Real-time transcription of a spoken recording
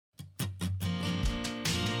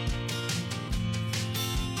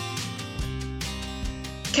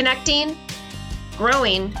connecting,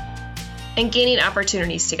 growing, and gaining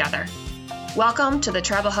opportunities together. Welcome to the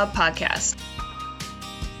Tribal Hub Podcast.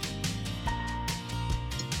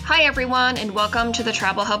 Hi, everyone, and welcome to the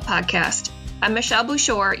Tribal Hub Podcast. I'm Michelle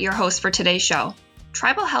Bouchard, your host for today's show.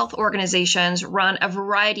 Tribal health organizations run a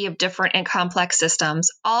variety of different and complex systems,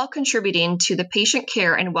 all contributing to the patient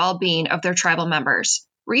care and well-being of their tribal members.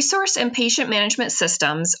 Resource and Patient Management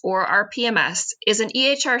Systems, or RPMS, is an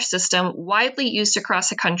EHR system widely used across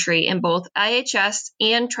the country in both IHS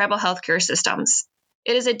and tribal healthcare systems.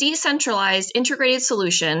 It is a decentralized, integrated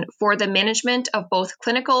solution for the management of both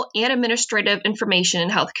clinical and administrative information in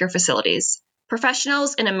healthcare facilities.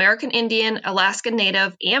 Professionals in American Indian, Alaska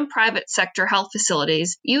Native, and private sector health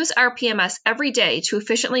facilities use RPMS every day to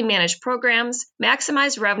efficiently manage programs,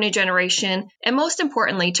 maximize revenue generation, and most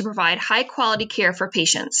importantly, to provide high-quality care for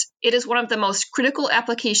patients. It is one of the most critical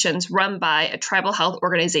applications run by a tribal health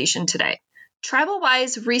organization today.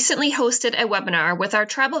 TribalWise recently hosted a webinar with our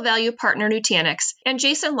tribal value partner Nutanix and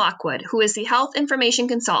Jason Lockwood, who is the health information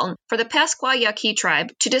consultant for the Pascua Yaqui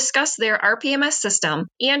tribe, to discuss their RPMS system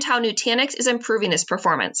and how Nutanix is improving its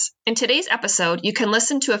performance. In today's episode, you can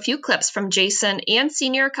listen to a few clips from Jason and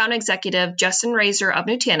Senior Account Executive Justin Razor of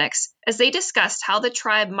Nutanix as they discussed how the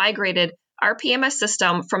tribe migrated RPMS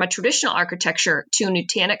system from a traditional architecture to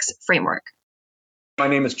Nutanix framework. My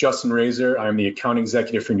name is Justin Razor. I'm the account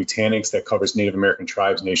executive for Nutanix that covers Native American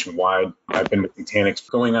tribes nationwide. I've been with Nutanix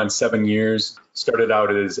going on 7 years. Started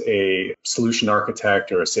out as a solution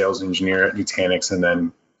architect or a sales engineer at Nutanix and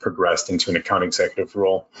then progressed into an account executive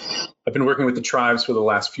role. I've been working with the tribes for the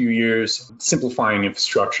last few years, simplifying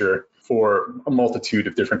infrastructure for a multitude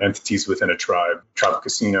of different entities within a tribe: tribal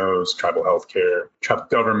casinos, tribal healthcare, tribal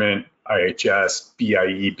government, IHS,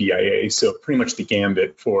 BIE, BIA. So pretty much the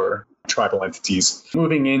gambit for tribal entities.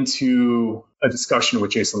 Moving into a discussion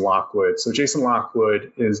with Jason Lockwood. So Jason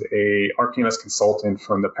Lockwood is a RPMS consultant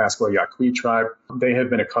from the Pascua Yaqui tribe. They have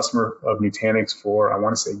been a customer of Nutanix for, I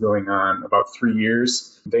want to say, going on about 3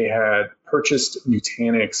 years. They had purchased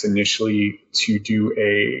Nutanix initially to do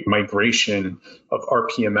a migration of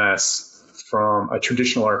RPMS from a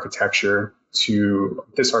traditional architecture to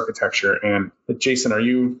this architecture. And Jason, are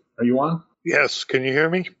you on? Yes. Can you hear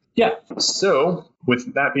me? Yeah. So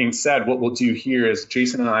with that being said, what we'll do here is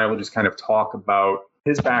Jason and I will just kind of talk about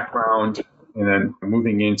his background and then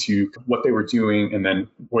moving into what they were doing and then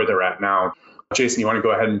where they're at now. Jason, you want to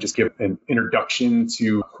go ahead and just give an introduction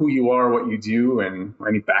to who you are, what you do, and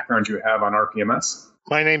any background you have on RPMS?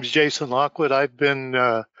 My name's Jason Lockwood. I've been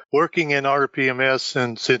working in RPMS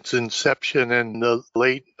since its inception in the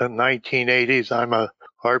late 1980s. I'm a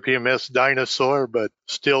RPMS dinosaur, but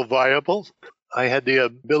still viable. I had the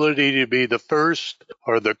ability to be the first,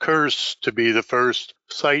 or the curse to be the first,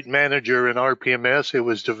 site manager in RPMS. It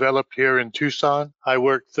was developed here in Tucson. I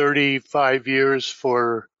worked 35 years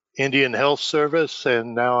for Indian Health Service,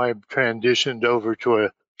 and now I've transitioned over to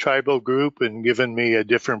a tribal group and given me a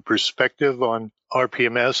different perspective on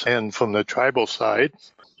RPMS and from the tribal side.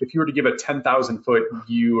 If you were to give a 10,000-foot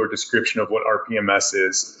view or description of what RPMS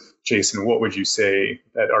is, Jason, what would you say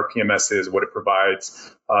that RPMS is, what it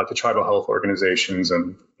provides to tribal health organizations,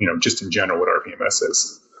 and just in general what RPMS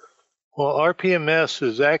is? Well, RPMS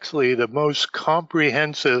is actually the most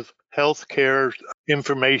comprehensive healthcare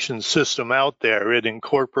information system out there. It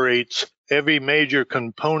incorporates every major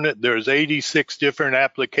component. There's 86 different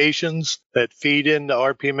applications that feed into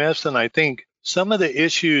RPMS, and I think some of the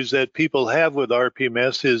issues that people have with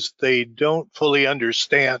RPMS is they don't fully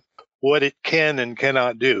understand what it can and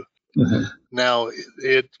cannot do. Mm-hmm. Now,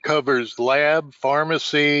 it covers lab,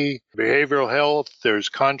 pharmacy, behavioral health, there's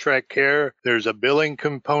contract care, there's a billing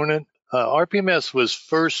component. RPMS was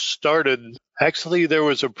first started, actually there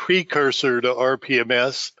was a precursor to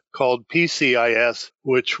RPMS called PCIS,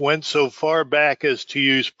 which went so far back as to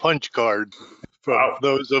use punch cards. For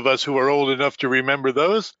those of us who are old enough to remember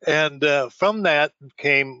those. And from that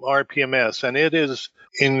came RPMS, and it is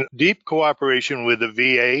in deep cooperation with the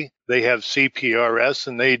VA. They have CPRS,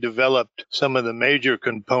 and they developed some of the major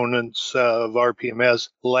components of RPMS: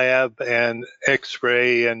 lab and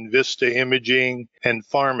X-ray and Vista imaging and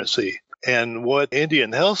pharmacy. And what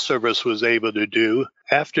Indian Health Service was able to do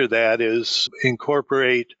after that is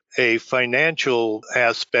incorporate a financial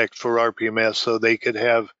aspect for RPMS so they could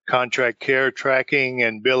have contract care tracking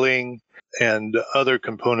and billing and other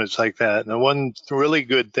components like that. And one really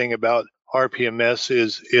good thing about RPMS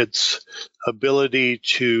is its ability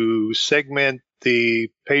to segment the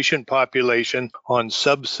patient population on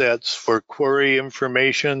subsets for query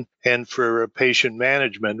information and for patient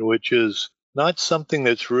management, which is not something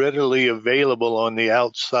that's readily available on the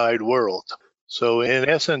outside world. So in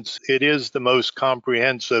essence, it is the most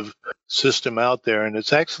comprehensive system out there, and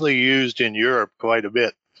it's actually used in Europe quite a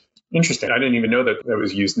bit. Interesting. I didn't even know that it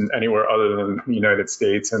was used anywhere other than the United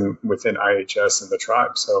States and within IHS and the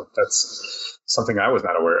tribe. So that's something I was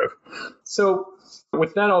not aware of. So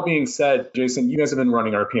with that all being said, Jason, you guys have been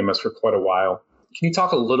running RPMS for quite a while. Can you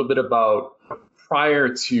talk a little bit about prior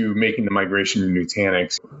to making the migration to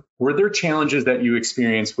Nutanix, were there challenges that you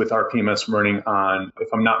experienced with RPMS running on, if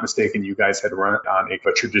I'm not mistaken, you guys had run on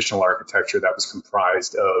a traditional architecture that was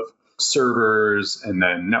comprised of servers and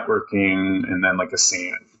then networking and then like a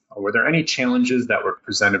SAN? Were there any challenges that were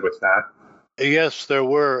presented with that? Yes, there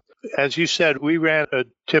were. As you said, we ran a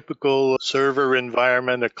typical server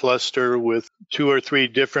environment, a cluster with 2 or 3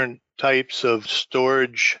 different types of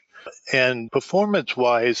storage. And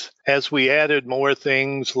performance-wise, as we added more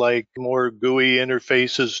things like more GUI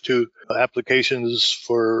interfaces to applications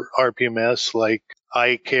for RPMS like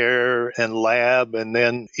iCare and Lab, and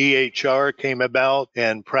then EHR came about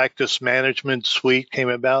and Practice Management Suite came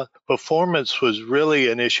about, performance was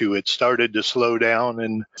really an issue. It started to slow down,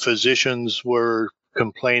 and physicians were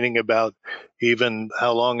complaining about even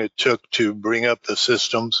how long it took to bring up the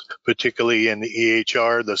systems, particularly in the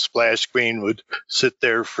EHR. The splash screen would sit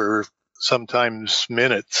there for sometimes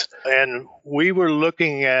minutes. And we were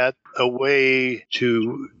looking at a way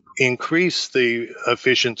to increase the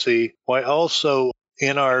efficiency while also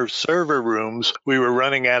in our server rooms, we were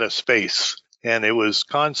running out of space. And it was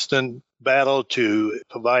constant battle to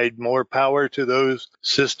provide more power to those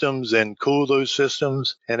systems and cool those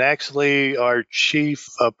systems. And actually, our chief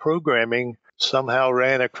of programming somehow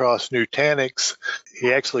ran across Nutanix.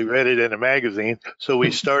 He actually read it in a magazine. So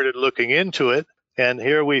we started looking into it. And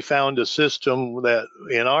here we found a system that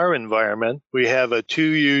in our environment, we have a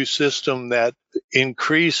 2U system that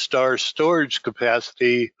increased our storage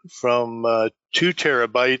capacity from 2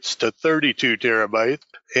 terabytes to 32 terabytes.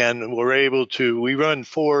 And we run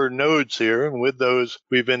 4 nodes here. And with those,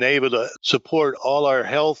 we've been able to support all our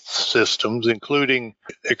health systems, including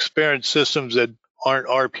experienced systems that aren't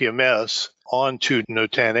RPMS, onto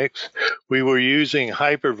Nutanix. We were using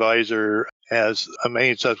hypervisor as a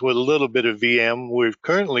main set with a little bit of VM. We're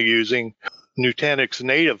currently using Nutanix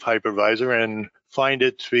native hypervisor and find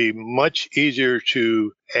it to be much easier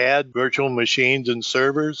to add virtual machines and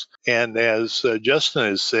servers. And as Justin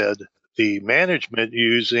has said, the management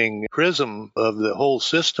using Prism of the whole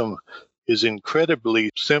system is incredibly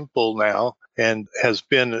simple now and has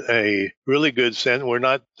been a really good sense. We're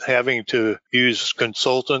not having to use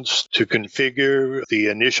consultants to configure the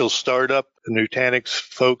initial startup. The Nutanix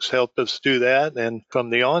folks helped us do that. And from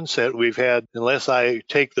the onset, we've had, unless I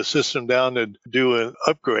take the system down and do an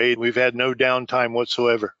upgrade, we've had no downtime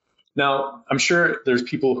whatsoever. Now, I'm sure there's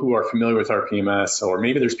people who are familiar with RPMS, or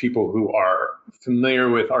maybe there's people who are familiar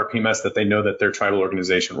with RPMS that they know that their tribal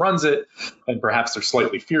organization runs it, and perhaps they're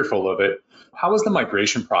slightly fearful of it. How was the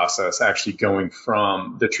migration process actually going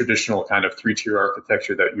from the traditional kind of 3-tier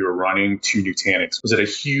architecture that you were running to Nutanix? Was it a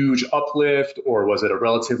huge uplift, or was it a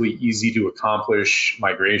relatively easy to accomplish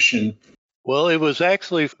migration? Well, it was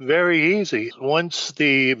actually very easy. Once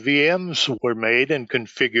the VMs were made and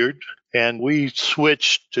configured, and we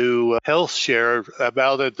switched to HealthShare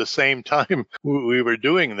about at the same time we were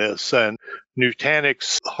doing this. And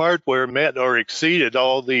Nutanix hardware met or exceeded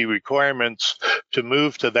all the requirements to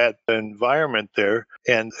move to that environment there.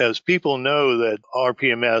 And as people know that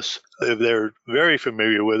RPMS, if they're very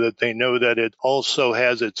familiar with it, they know that it also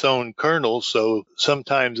has its own kernel. So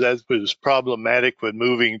sometimes that was problematic with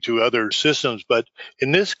moving to other systems. But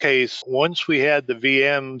in this case, once we had the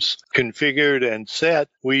VMs configured and set,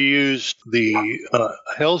 we used the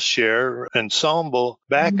HealthShare Ensemble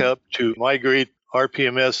backup to migrate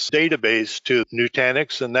RPMS database to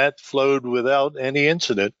Nutanix, and that flowed without any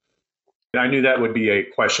incident. I knew that would be a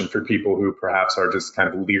question for people who perhaps are just kind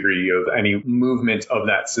of leery of any movement of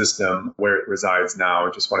that system where it resides now.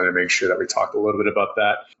 I just wanted to make sure that we talked a little bit about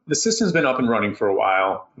that. The system's been up and running for a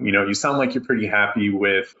while. You sound like you're pretty happy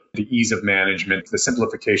with the ease of management, the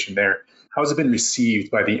simplification there. How has it been received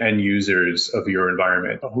by the end users of your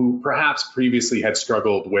environment who perhaps previously had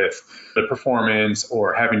struggled with the performance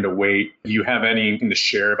or having to wait? Do you have anything to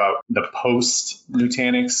share about the post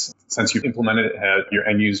Nutanix since you've implemented it? Have your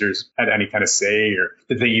end users had any kind of say, or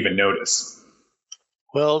did they even notice?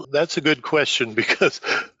 Well, that's a good question because,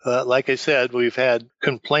 like I said, we've had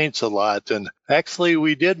complaints a lot. And Actually,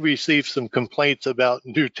 we did receive some complaints about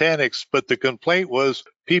Nutanix, but the complaint was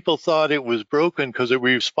people thought it was broken because it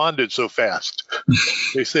responded so fast.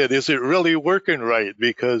 They said, is it really working right?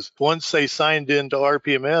 Because once they signed into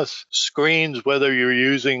RPMS, screens, whether you're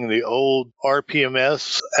using the old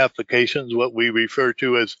RPMS applications, what we refer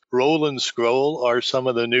to as roll and scroll, or some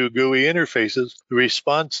of the new GUI interfaces, the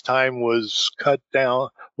response time was cut down,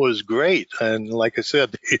 was great. And like I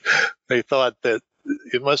said, they thought that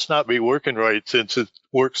it must not be working right since it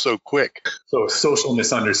works so quick. So social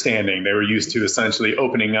misunderstanding. They were used to essentially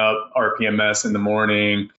opening up RPMS in the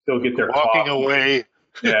morning, they'll get their walking coffee, away,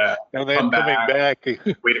 yeah, and then coming back.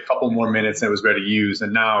 Wait a couple more minutes and it was ready to use.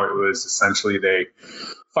 And now it was essentially they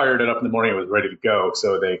fired it up in the morning, it was ready to go.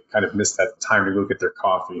 So they kind of missed that time to go get their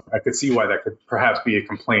coffee. I could see why that could perhaps be a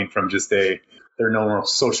complaint from just their normal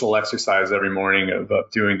social exercise every morning of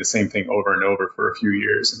doing the same thing over and over for a few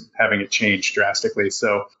years and having it change drastically.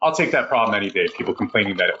 So I'll take that problem any day, people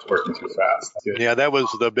complaining that it's working too fast. Yeah, that was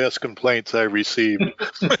the best complaints I received.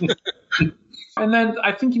 And then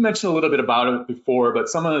I think you mentioned a little bit about it before, but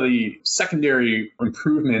some of the secondary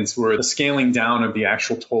improvements were the scaling down of the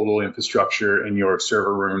actual total infrastructure in your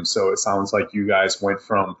server room. So it sounds like you guys went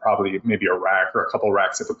from probably maybe a rack or a couple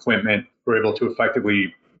racks of equipment, were able to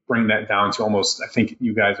effectively bring that down to almost, I think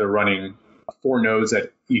you guys are running 4 nodes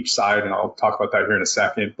at each side, and I'll talk about that here in a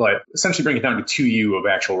second, but essentially bring it down to 2U of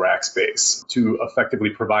actual rack space to effectively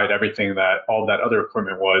provide everything that all that other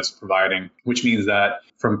equipment was providing, which means that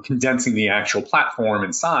from condensing the actual platform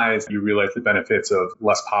in size, you realize the benefits of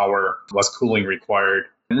less power, less cooling required,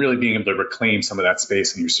 and really being able to reclaim some of that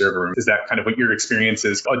space in your server room. Is that kind of what your experience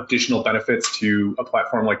is, additional benefits to a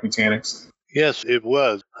platform like Nutanix? Yes, it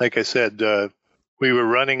was. Like I said, we were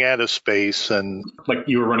running out of space, and like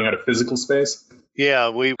you were running out of physical space? Yeah,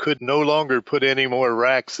 we could no longer put any more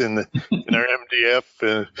racks in our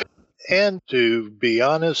MDF. And to be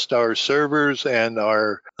honest, our servers and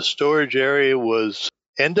our storage area was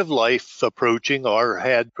end of life approaching, or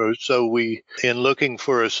had approached. So we, in looking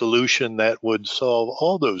for a solution that would solve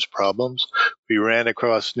all those problems, we ran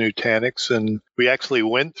across Nutanix, and we actually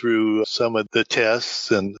went through some of the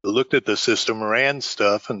tests and looked at the system, ran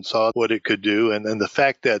stuff, and saw what it could do. And the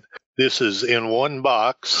fact that this is in one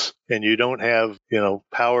box and you don't have,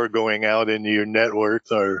 power going out into your network,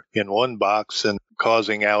 or in one box and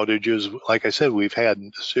causing outages. Like I said, we've had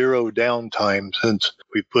 0 downtime since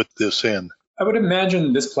we put this in. I would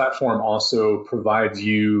imagine this platform also provides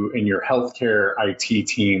you and your healthcare IT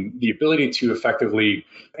team the ability to effectively,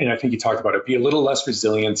 and I think you talked about it, be a little less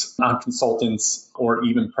resilient on consultants or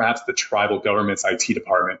even perhaps the tribal government's IT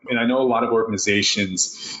department. And I know a lot of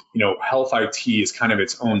organizations, health IT is kind of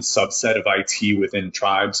its own subset of IT within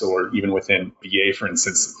tribes, or even within VA, for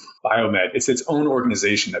instance. Biomed, it's its own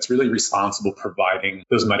organization that's really responsible providing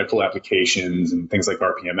those medical applications and things like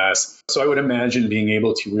RPMS. So I would imagine being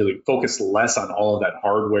able to really focus less on all of that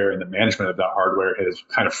hardware and the management of that hardware has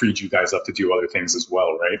kind of freed you guys up to do other things as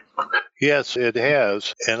well, right? Yes, it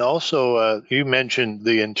has. And also, you mentioned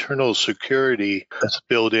the internal security that's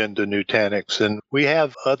built into Nutanix. And we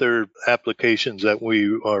have other applications that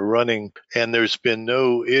we are running, and there's been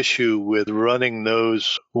no issue with running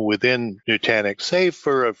those within Nutanix, save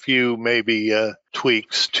for a few maybe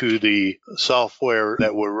tweaks to the software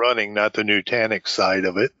that we're running, not the Nutanix side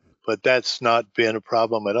of it. But that's not been a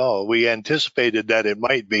problem at all. We anticipated that it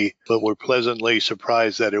might be, but we're pleasantly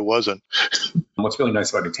surprised that it wasn't. What's really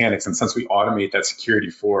nice about Nutanix, and since we automate that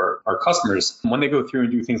security for our customers, when they go through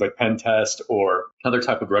and do things like pen test or other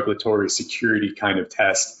type of regulatory security kind of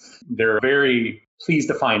test, they're very pleased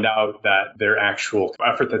to find out that their actual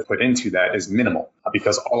effort that's put into that is minimal,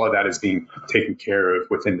 because all of that is being taken care of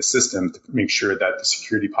within the system to make sure that the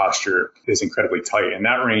security posture is incredibly tight. And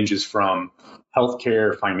that ranges from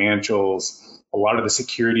healthcare, financials. A lot of the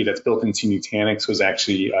security that's built into Nutanix was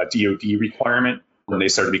actually a DoD requirement. When they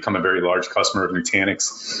started to become a very large customer of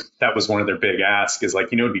Nutanix, that was one of their big asks, is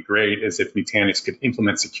like, it'd be great is if Nutanix could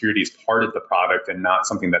implement security as part of the product and not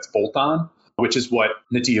something that's bolt-on, which is what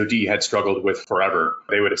the DoD had struggled with forever.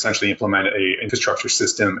 They would essentially implement an infrastructure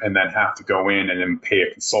system and then have to go in and then pay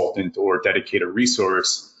a consultant or dedicate a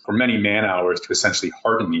resource for many man hours to essentially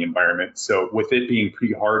harden the environment. So with it being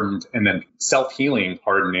pre-hardened and then self-healing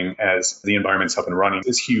hardening as the environment's up and running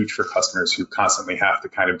is huge for customers who constantly have to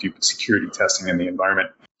kind of do security testing in the environment.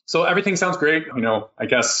 So everything sounds great. I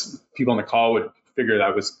guess people on the call would figure that I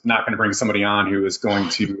was not going to bring somebody on who was going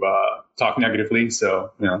to talk negatively.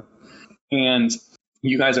 So, and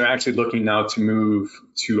you guys are actually looking now to move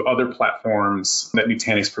to other platforms that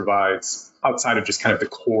Nutanix provides outside of just kind of the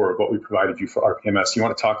core of what we provided you for RPMS. You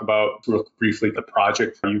want to talk about real briefly the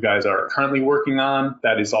project you guys are currently working on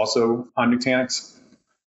that is also on Nutanix?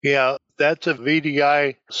 Yeah, that's a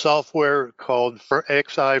VDI software called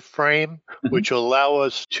XI Frame, which will allow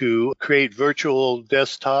us to create virtual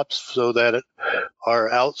desktops so that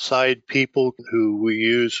our outside people who we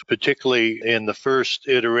use, particularly in the first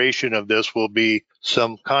iteration of this, will be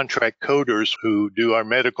some contract coders who do our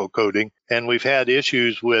medical coding. And we've had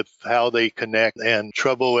issues with how they connect and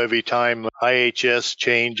trouble every time IHS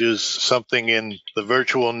changes something in the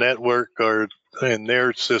virtual network or in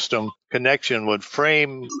their system. Connection with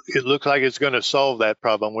Frame, it looks like it's going to solve that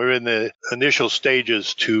problem. We're in the initial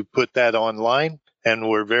stages to put that online, and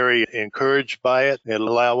we're very encouraged by it. It'll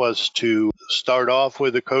allow us to start off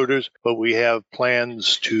with the coders, but we have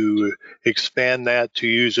plans to expand that to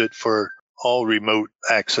use it for all remote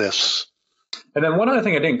access. And then one other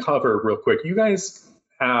thing I didn't cover real quick, you guys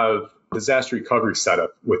have disaster recovery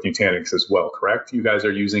setup with Nutanix as well, correct? You guys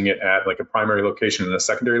are using it at like a primary location and a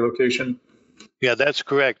secondary location? Yeah, that's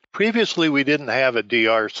correct. Previously, we didn't have a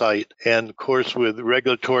DR site. And of course, with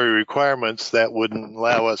regulatory requirements, that wouldn't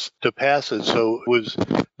allow us to pass it. So it was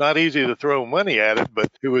not easy to throw money at it,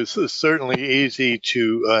 but it was certainly easy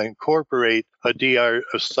to incorporate a DR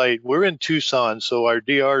site. We're in Tucson, so our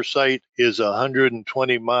DR site is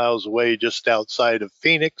 120 miles away just outside of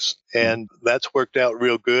Phoenix, and that's worked out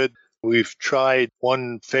real good. We've tried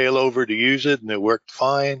one failover to use it, and it worked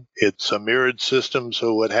fine. It's a mirrored system,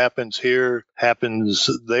 so what happens here happens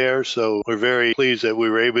there. So we're very pleased that we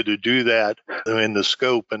were able to do that in the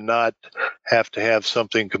scope and not have to have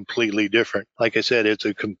something completely different. Like I said, it's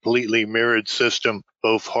a completely mirrored system,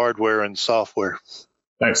 both hardware and software.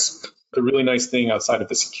 Nice. The really nice thing outside of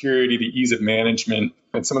the security, the ease of management,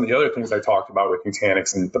 and some of the other things I talked about with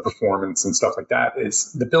Nutanix and the performance and stuff like that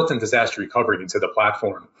is the built-in disaster recovery into the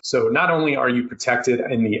platform. So not only are you protected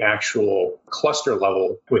in the actual cluster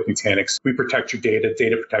level with Nutanix, we protect your data.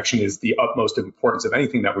 Data protection is the utmost importance of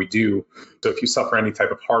anything that we do. So if you suffer any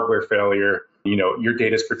type of hardware failure, your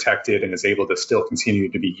data is protected and is able to still continue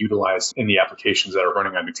to be utilized in the applications that are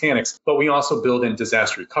running on Nutanix. But we also build in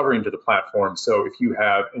disaster recovery into the platform. So if you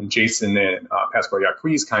have, in Jason and Pascal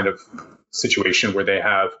Yaqui's kind of situation where they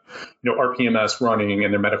have, RPMS running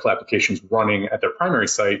and their medical applications running at their primary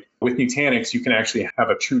site, with Nutanix, you can actually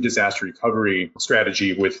have a true disaster recovery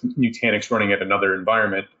strategy with Nutanix running at another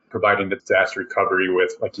environment, providing the disaster recovery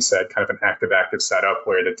with, like you said, kind of an active-active setup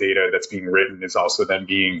where the data that's being written is also then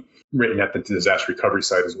being written at the disaster recovery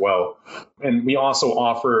site as well. And we also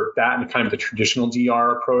offer that in kind of the traditional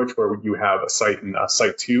DR approach where you have a site and a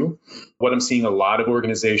site two. What I'm seeing a lot of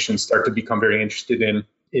organizations start to become very interested in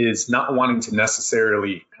is not wanting to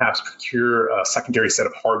necessarily perhaps procure a secondary set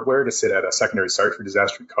of hardware to sit at a secondary site for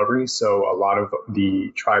disaster recovery. So a lot of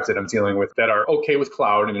the tribes that I'm dealing with that are okay with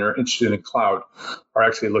cloud and are interested in cloud are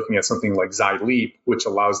actually looking at something like XiLeap, which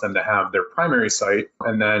allows them to have their primary site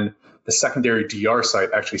and then the secondary DR site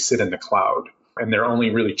actually sit in the cloud. And they're only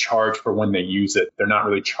really charged for when they use it. They're not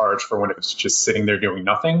really charged for when it's just sitting there doing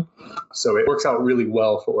nothing. So it works out really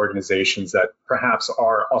well for organizations that perhaps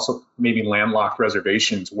are also maybe landlocked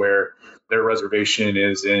reservations where their reservation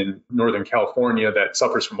is in Northern California that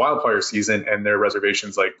suffers from wildfire season and their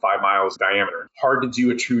reservation's like 5 miles diameter. Hard to do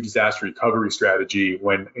a true disaster recovery strategy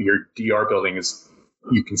when your DR building is,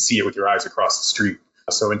 you can see it with your eyes across the street.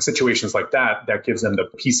 So in situations like that, that gives them the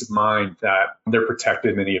peace of mind that they're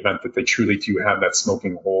protected in the event that they truly do have that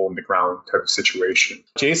smoking hole in the ground type of situation.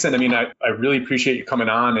 Jason, I really appreciate you coming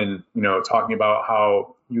on and, talking about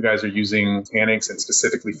how you guys are using Nutanix and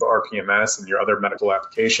specifically for RPMS and your other medical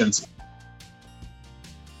applications.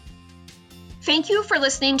 Thank you for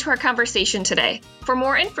listening to our conversation today. For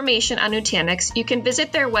more information on Nutanix, you can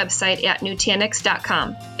visit their website at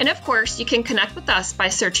Nutanix.com. And of course, you can connect with us by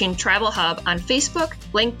searching Tribal Hub on Facebook,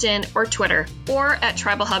 LinkedIn, or Twitter, or at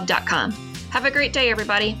TribalHub.com. Have a great day,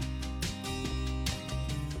 everybody.